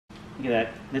Look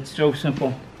at that. That's so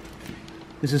simple.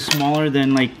 This is smaller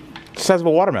than like... The size of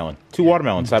a watermelon. 2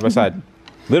 watermelons side by side.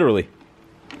 Literally.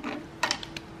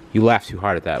 You laughed too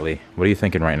hard at that, Lee. What are you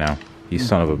thinking right now? You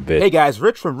son of a bitch. Hey guys,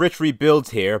 Rich from Rich Rebuilds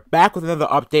here, back with another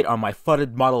update on my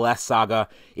fudded Model S saga.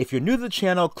 If you're new to the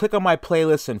channel, click on my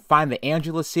playlist and find the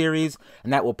Angela series,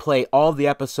 and that will play all the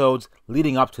episodes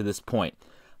leading up to this point.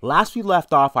 Last we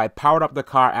left off, I powered up the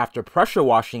car after pressure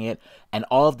washing it, and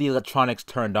all of the electronics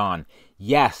turned on.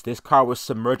 Yes, this car was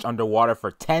submerged underwater for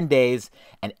 10 days,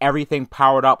 and everything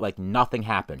powered up like nothing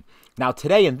happened. Now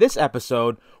today in this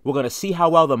episode, we're going to see how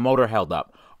well the motor held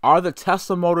up. Are the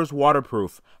Tesla motors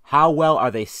waterproof? How well are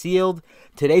they sealed?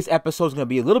 Today's episode is going to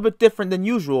be a little bit different than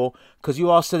usual because you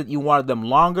all said that you wanted them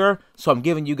longer, so I'm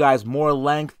giving you guys more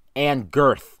length and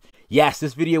girth. Yes,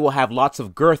 this video will have lots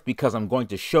of girth because I'm going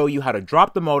to show you how to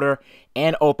drop the motor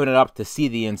and open it up to see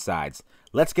the insides.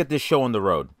 Let's get this show on the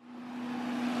road.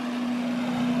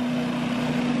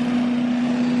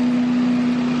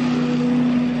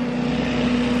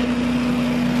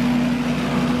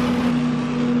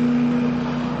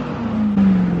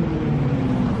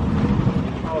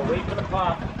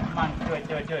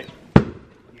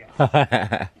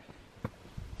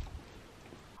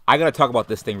 I gotta talk about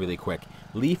this thing really quick.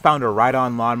 Lee found a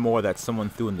ride-on lawnmower that someone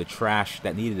threw in the trash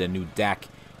that needed a new deck.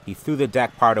 He threw the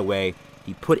deck part away,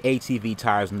 he put ATV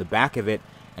tires in the back of it,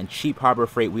 and cheap Harbor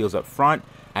Freight wheels up front,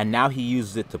 and now he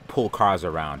uses it to pull cars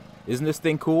around. Isn't this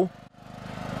thing cool?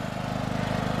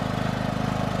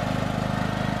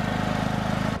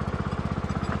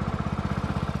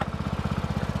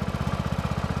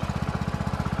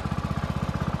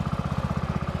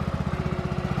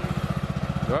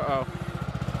 Uh-oh.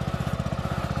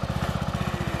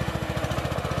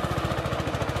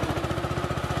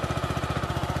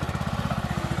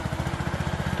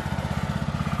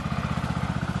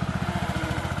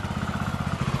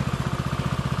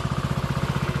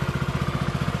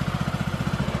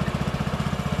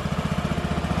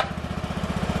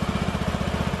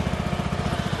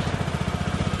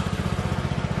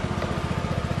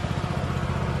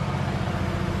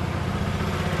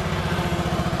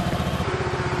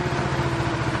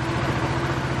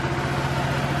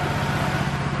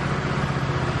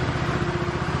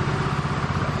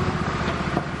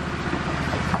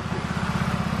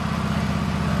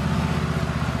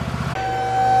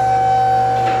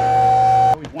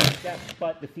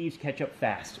 But the thieves catch up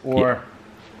fast. Or, yeah.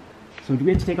 So do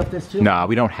we have to take off this too? No,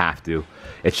 we don't have to.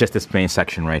 It's just this main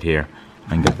section right here. I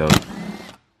can get those.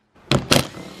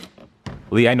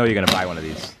 Lee, I know you're gonna buy one of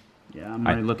these. Yeah, I'm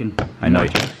already looking. I know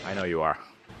you are.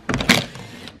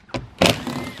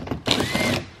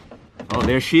 Oh,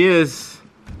 there she is.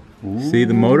 Ooh. See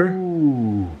the motor?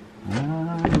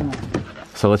 Ah.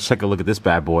 So let's take a look at this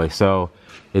bad boy. So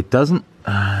it doesn't.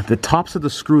 The tops of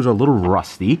the screws are a little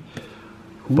rusty.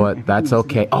 But that's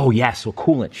okay. Oh, yeah, so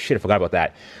coolant. Shit, I forgot about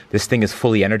that. This thing is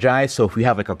fully energized, so if we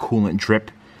have like a coolant drip,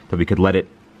 that we could let it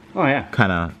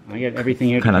kind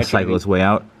of cycle its way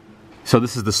out. So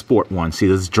this is the sport one. See,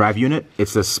 this drive unit,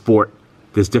 it's a sport.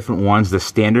 There's different ones. The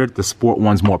standard, the sport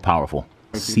one's more powerful.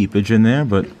 Seepage in there,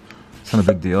 but it's not a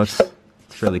big deal. It's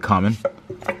fairly common.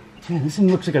 Yeah, this thing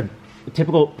looks like a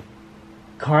typical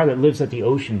car that lives at the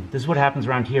ocean. This is what happens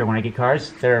around here when I get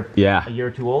cars. They're a year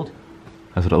or two old.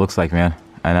 That's what it looks like, man.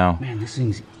 I know. Man, this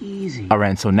thing's easy. All right,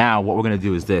 and so now what we're going to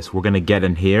do is this. We're going to get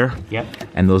in here. Yep.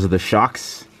 And those are the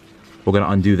shocks. We're going to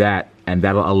undo that, and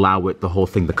that'll allow the whole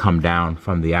thing to come down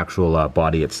from the actual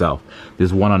body itself.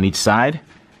 There's one on each side,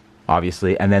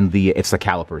 obviously, and then it's the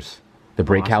calipers. The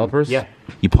brake calipers. Yeah.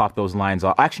 You pop those lines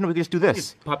off. Actually, no, we can just do this.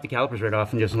 Just pop the calipers right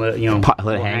off and just let it hang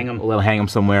them. Let it hang them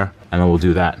somewhere, and then we'll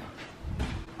do that.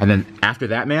 And then after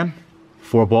that, man,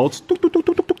 4 bolts.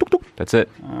 That's it.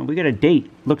 We got a date.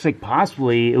 Looks like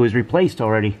possibly it was replaced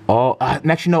already. Oh,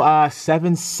 actually, no,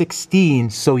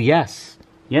 7/16, so yes.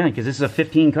 Yeah, because this is a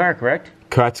 15 car, correct?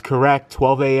 That's correct.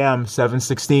 12 a.m.,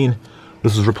 7/16.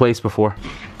 This was replaced before.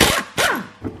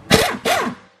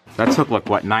 That took, like,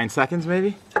 what, 9 seconds,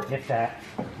 maybe? Get that.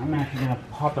 I'm actually going to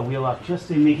pop the wheel off just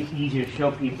to make it easier to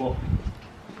show people.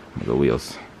 The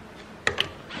wheels.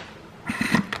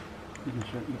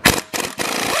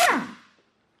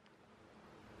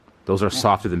 Those are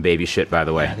softer than baby shit, by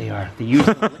the way. Yeah, they are. They're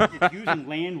using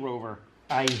Land Rover.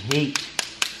 I hate.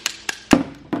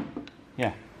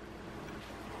 Yeah.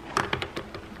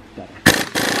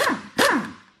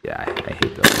 Yeah, I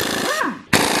hate those.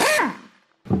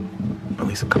 At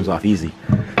least it comes off easy.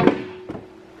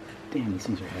 Damn, these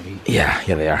things are heavy. Yeah,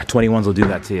 they are. 21s will do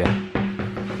that to you.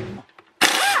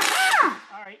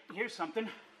 All right, here's something.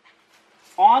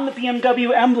 On the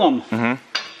BMW emblem,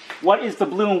 what is the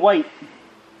blue and white?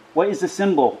 What is the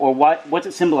symbol, or what's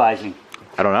it symbolizing?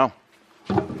 I don't know.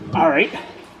 All right.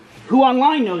 Who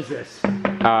online knows this?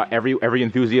 Every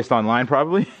enthusiast online,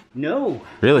 probably. No.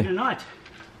 Really? They're not.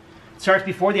 It starts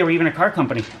before they were even a car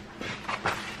company.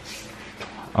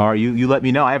 Or you let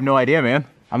me know. I have no idea, man.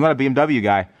 I'm not a BMW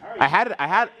guy. Right. I had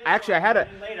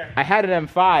an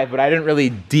M5, but I didn't really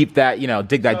dig that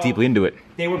deeply into it.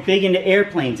 They were big into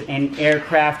airplanes and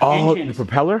aircraft engines. The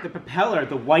propeller? The propeller.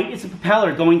 The white is the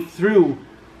propeller going through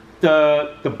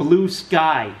the blue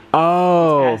sky.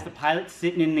 Oh. As the pilot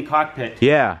sitting in the cockpit.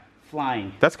 Yeah.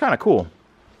 Flying. That's kind of cool.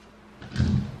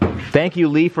 Thank you,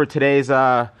 Lee, for today's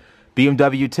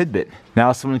BMW tidbit.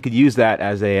 Now someone could use that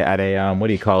as a what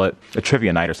do you call it? A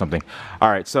trivia night or something.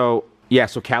 All right, so yeah,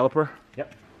 so caliper.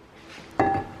 Yep.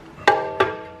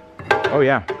 Oh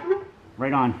yeah.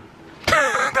 Right on.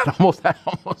 that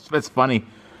almost that's funny.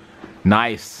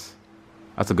 Nice.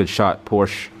 That's a good shot,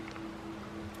 Porsche.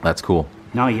 That's cool.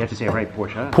 No, you have to say it right,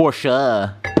 Porsche.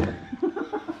 Porsche.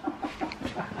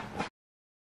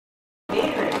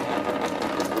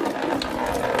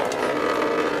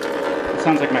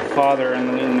 Sounds like my father in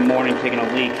the morning taking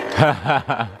a leak.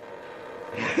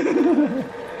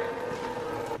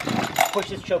 Push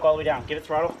this choke all the way down. Give it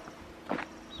throttle.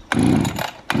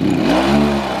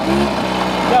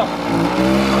 Go.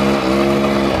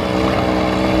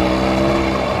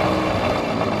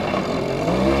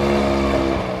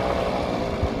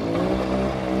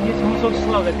 It's going so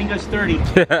slow. That thing goes 30.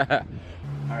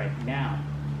 All right, now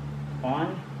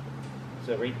on.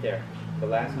 So right there, the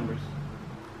last numbers.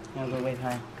 No, go way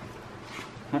higher.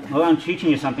 Hold on, I'm teaching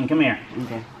you something. Come here.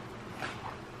 Okay.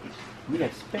 We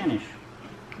got Spanish.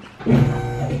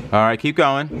 All right, keep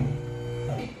going.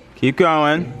 Keep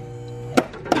going.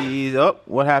 Oh,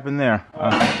 what happened there?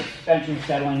 The suspension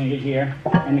settling here,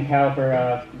 and the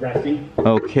caliper resting.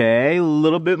 Okay, a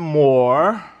little bit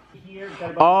more. Here,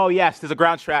 oh yes, there's a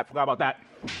ground strap. Forgot about that.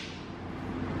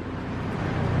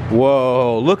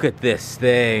 Whoa, look at this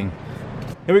thing.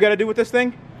 Here we got to do with this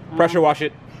thing? Pressure wash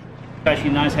it.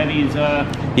 Actually not as heavy as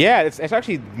yeah, it's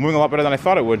actually moving a lot better than I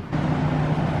thought it would.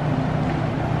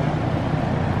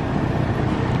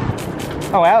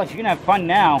 Oh, Alex, you're gonna have fun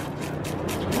now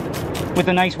with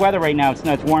the nice weather right now.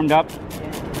 It's warmed up.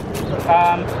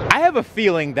 I have a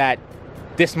feeling that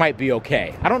this might be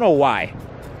okay. I don't know why.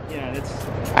 Yeah, that's.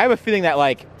 I have a feeling that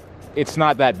like it's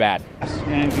not that bad.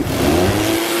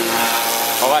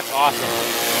 Oh, that's awesome.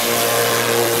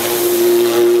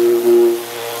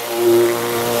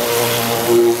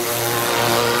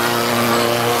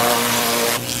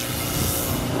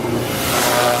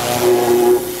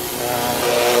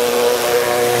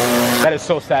 That is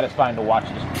so satisfying to watch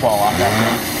just fall off that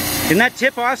thing. Isn't that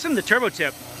tip awesome? The turbo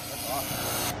tip.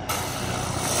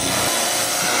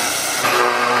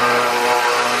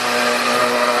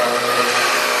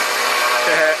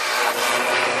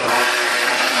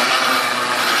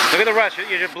 Look at the rush.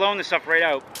 You're just blowing this stuff right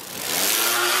out.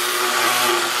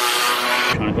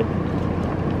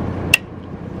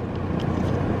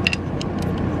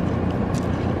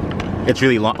 It's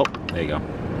really long. Oh, there you go.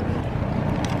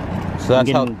 So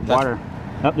that's how water.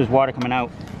 Oh, there's water coming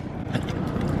out.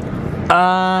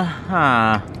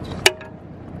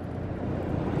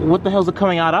 What the hell's it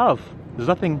coming out of? There's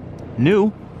nothing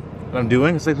new that I'm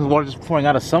doing. It's like there's water just pouring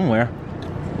out of somewhere.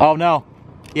 Oh no.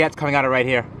 Yeah, it's coming out of right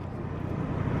here.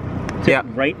 Yeah.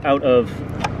 Right out of...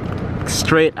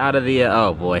 Straight out of the...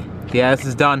 oh boy. Yeah, this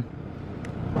is done.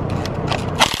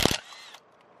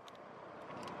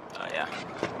 Oh yeah.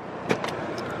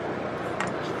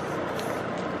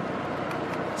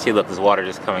 See, look, there's water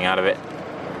just coming out of it.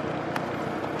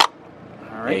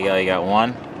 All right. There you go, you got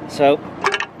one. So...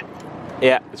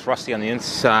 yeah, it's rusty on the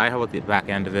inside. How about the back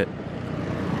end of it?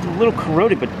 It's a little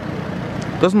corroded, but...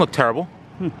 doesn't look terrible.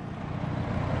 You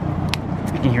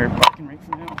can hear it barking right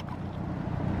from now.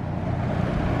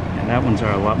 And that one's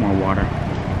a lot more water.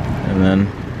 And then,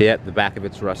 yeah, the back of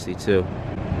it's rusty too.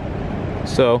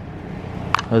 So,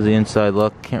 how's the inside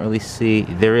look? Can't really see.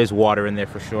 There is water in there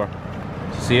for sure.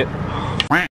 See it?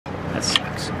 That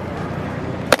sucks.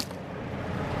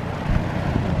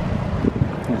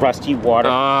 Rusty water.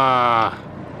 Ah.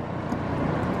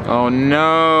 Oh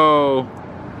no.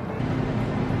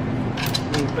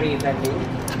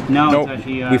 No, nope. It's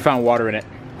actually, we found water in it.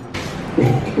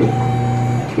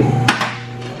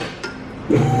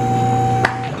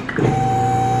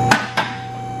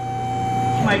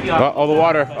 Might be off. Oh, the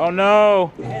water. Oh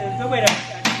no. Yeah, there's no way to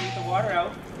actually get the water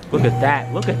out. Look at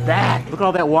that. Look at that. Look at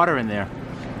all that water in there.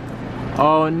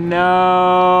 Oh no.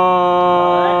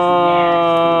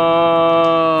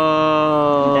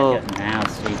 Oh, that's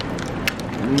nasty.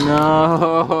 No.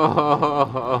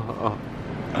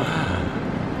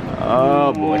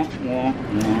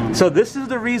 So this is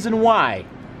the reason why.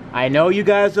 I know you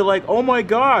guys are like, oh my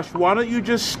gosh, why don't you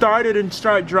just start it and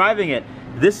start driving it?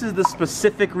 This is the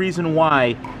specific reason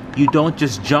why you don't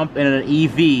just jump in an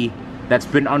EV that's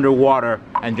been underwater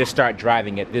and just start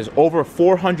driving it. There's over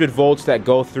 400 volts that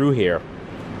go through here.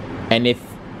 And if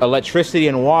electricity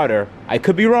and water, I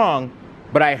could be wrong,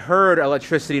 but I heard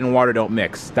electricity and water don't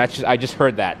mix. That's just, I just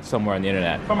heard that somewhere on the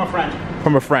internet. From a friend.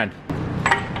 From a friend.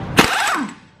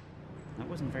 That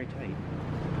wasn't very tight.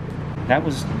 That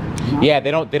was... Yeah,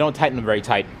 they don't tighten them very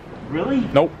tight. Really?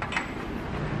 Nope.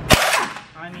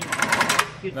 I mean,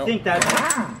 you'd think that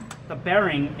the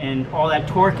bearing and all that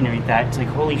torque and everything, it's like,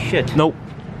 holy shit. Nope.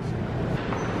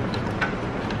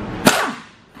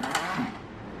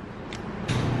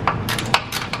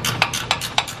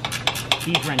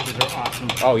 These wrenches are awesome.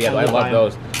 Oh yeah, I love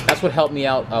those. That's what helped me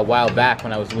out a while back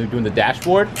when we were doing the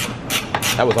dashboard.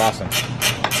 That was awesome.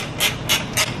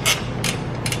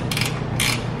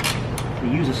 We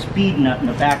use a speed nut in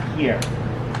the back here.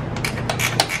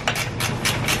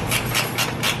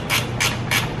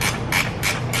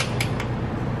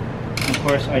 And of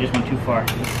course, I just went too far.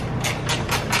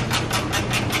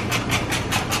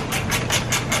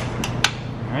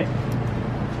 All right.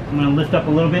 I'm going to lift up a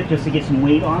little bit just to get some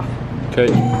weight off. Okay.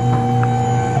 And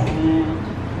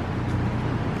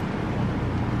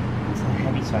that's the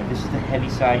heavy side. This is the heavy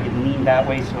side. You lean that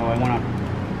way, so I want to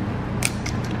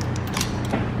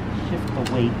shift the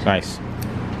weight. Nice.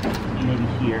 Maybe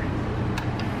here.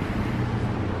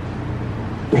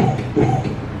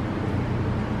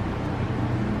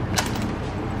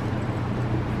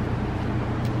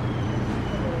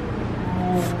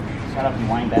 Set up and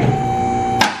wind back.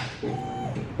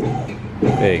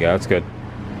 There you go, that's good.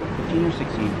 15 or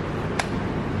 16?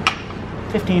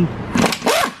 15.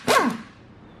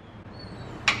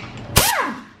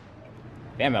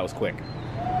 Damn, that was quick.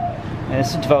 And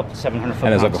this is developed 700 foot.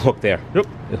 And there's like a hook there. Yep.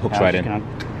 It hooks right in.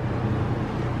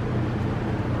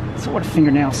 So what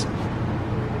fingernails?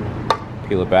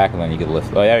 Peel it back and then you can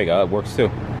lift. Oh, there you go. That works too.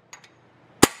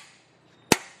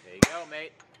 There you go,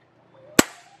 mate.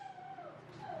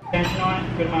 Extension on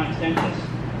it. Good amount of extensions.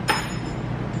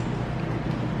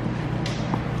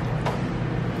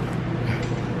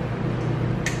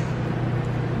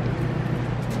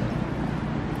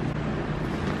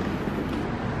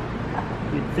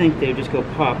 You'd think they'd just go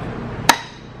pop.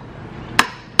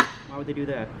 Why would they do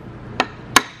that?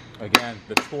 Again,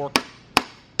 the torque.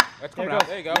 That's coming out.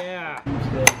 There you go. Yeah. I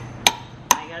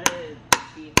got it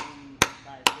be home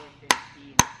by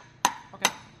 4:15.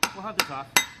 Okay, we'll have this off.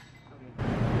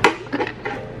 Okay.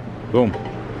 Boom.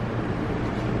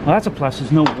 Well, that's a plus.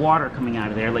 There's no water coming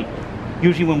out of there. Like,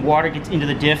 usually when water gets into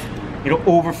the diff, it'll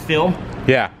overfill.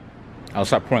 Yeah. I'll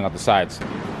start pouring out the sides.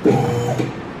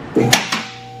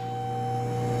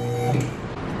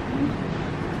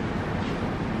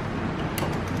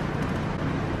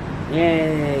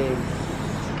 Yay.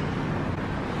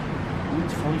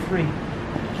 It's fully free.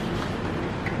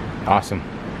 Awesome.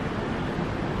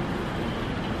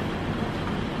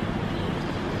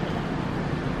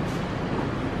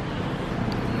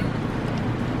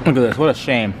 Look at this. What a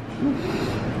shame.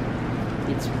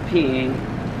 It's peeing.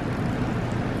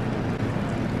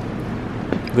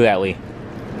 Look at that, Lee.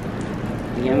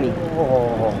 Yummy.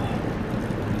 Oh.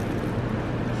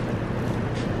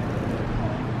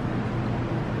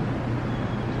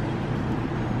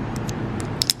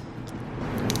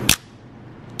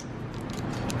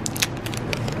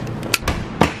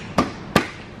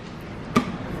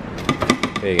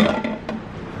 There you go.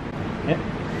 Yep.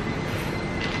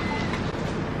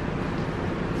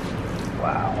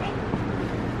 Wow.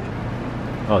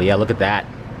 Oh yeah, look at that.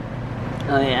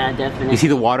 Oh yeah, definitely. You see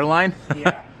the water line?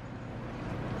 Yeah.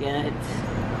 Yeah,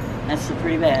 that's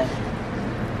pretty bad.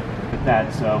 Look at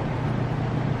that, so.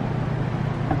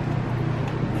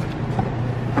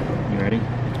 You ready?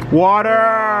 Water!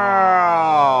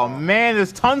 Oh, man,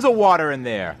 there's tons of water in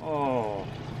there. Oh.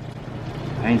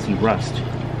 I didn't see rust.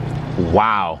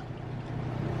 Wow.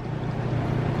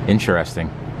 Interesting.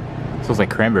 Smells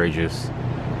like cranberry juice.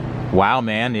 Wow,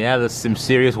 man. Yeah, there's some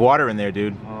serious water in there,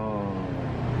 dude. Oh.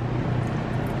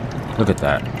 Look at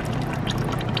that.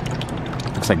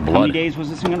 Looks like blood. How many days was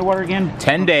this thing underwater again?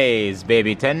 10 days,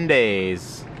 baby. 10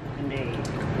 days. 10 days.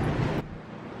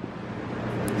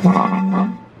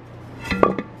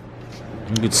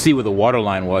 You could see where the water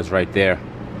line was right there.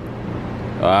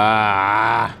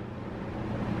 Ah.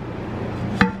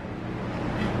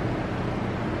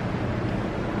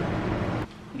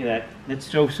 Look at that. That's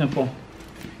so simple.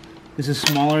 This is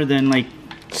smaller than like...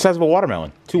 The size of a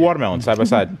watermelon. Two watermelons side by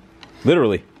side.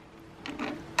 Literally.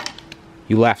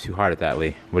 You laughed too hard at that,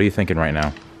 Lee. What are you thinking right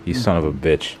now? You son of a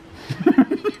bitch.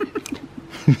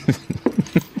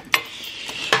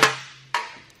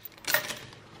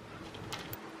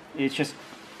 It's just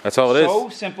That's all it is. so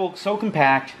simple, so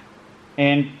compact.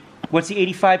 And what's the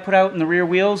 85 put out in the rear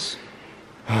wheels?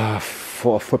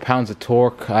 4 foot-pounds of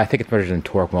torque. I think it's measured in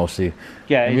torque mostly.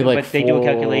 Yeah, Maybe but they do a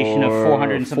calculation of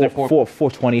 400 and something.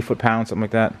 420 foot-pounds, something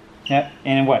like that. Yeah,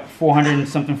 and what, 400 and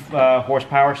something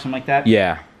horsepower, something like that?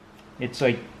 Yeah. It's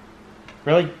like,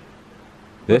 really?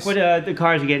 This? What the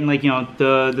cars are getting, like, you know,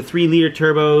 the 3-liter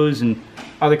turbos and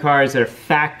other cars that are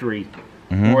factory,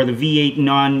 or the V8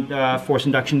 non-force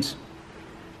inductions.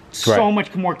 So Right.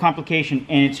 much more complication,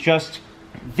 and it's just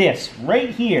this right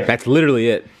here. That's literally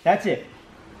it. That's it.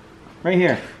 Right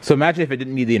here. So imagine if it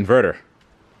didn't need the inverter.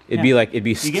 It'd be like, it'd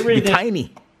be, You get rid of this,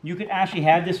 tiny. You could actually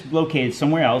have this located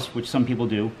somewhere else, which some people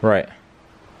do. Right.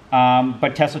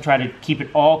 But Tesla tried to keep it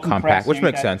all compressed. Compact, which and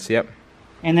makes that. sense, yep.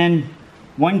 And then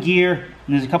one gear,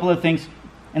 and there's a couple of things,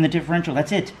 and the differential,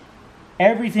 that's it.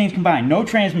 Everything's combined. No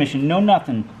transmission, no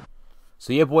nothing.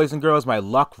 So yeah, boys and girls, my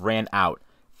luck ran out.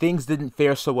 Things didn't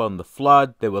fare so well in the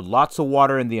flood. There was lots of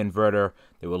water in the inverter.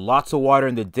 There was lots of water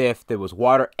in the diff. There was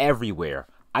water everywhere.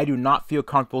 I do not feel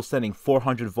comfortable sending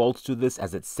 400 volts to this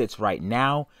as it sits right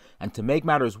now. And to make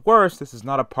matters worse, this is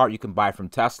not a part you can buy from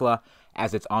Tesla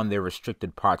as it's on their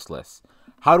restricted parts list.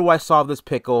 How do I solve this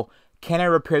pickle? Can I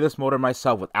repair this motor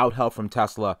myself without help from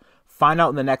Tesla? Find out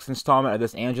in the next installment of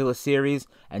this Angela series.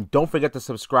 And don't forget to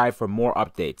subscribe for more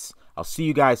updates. I'll see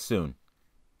you guys soon.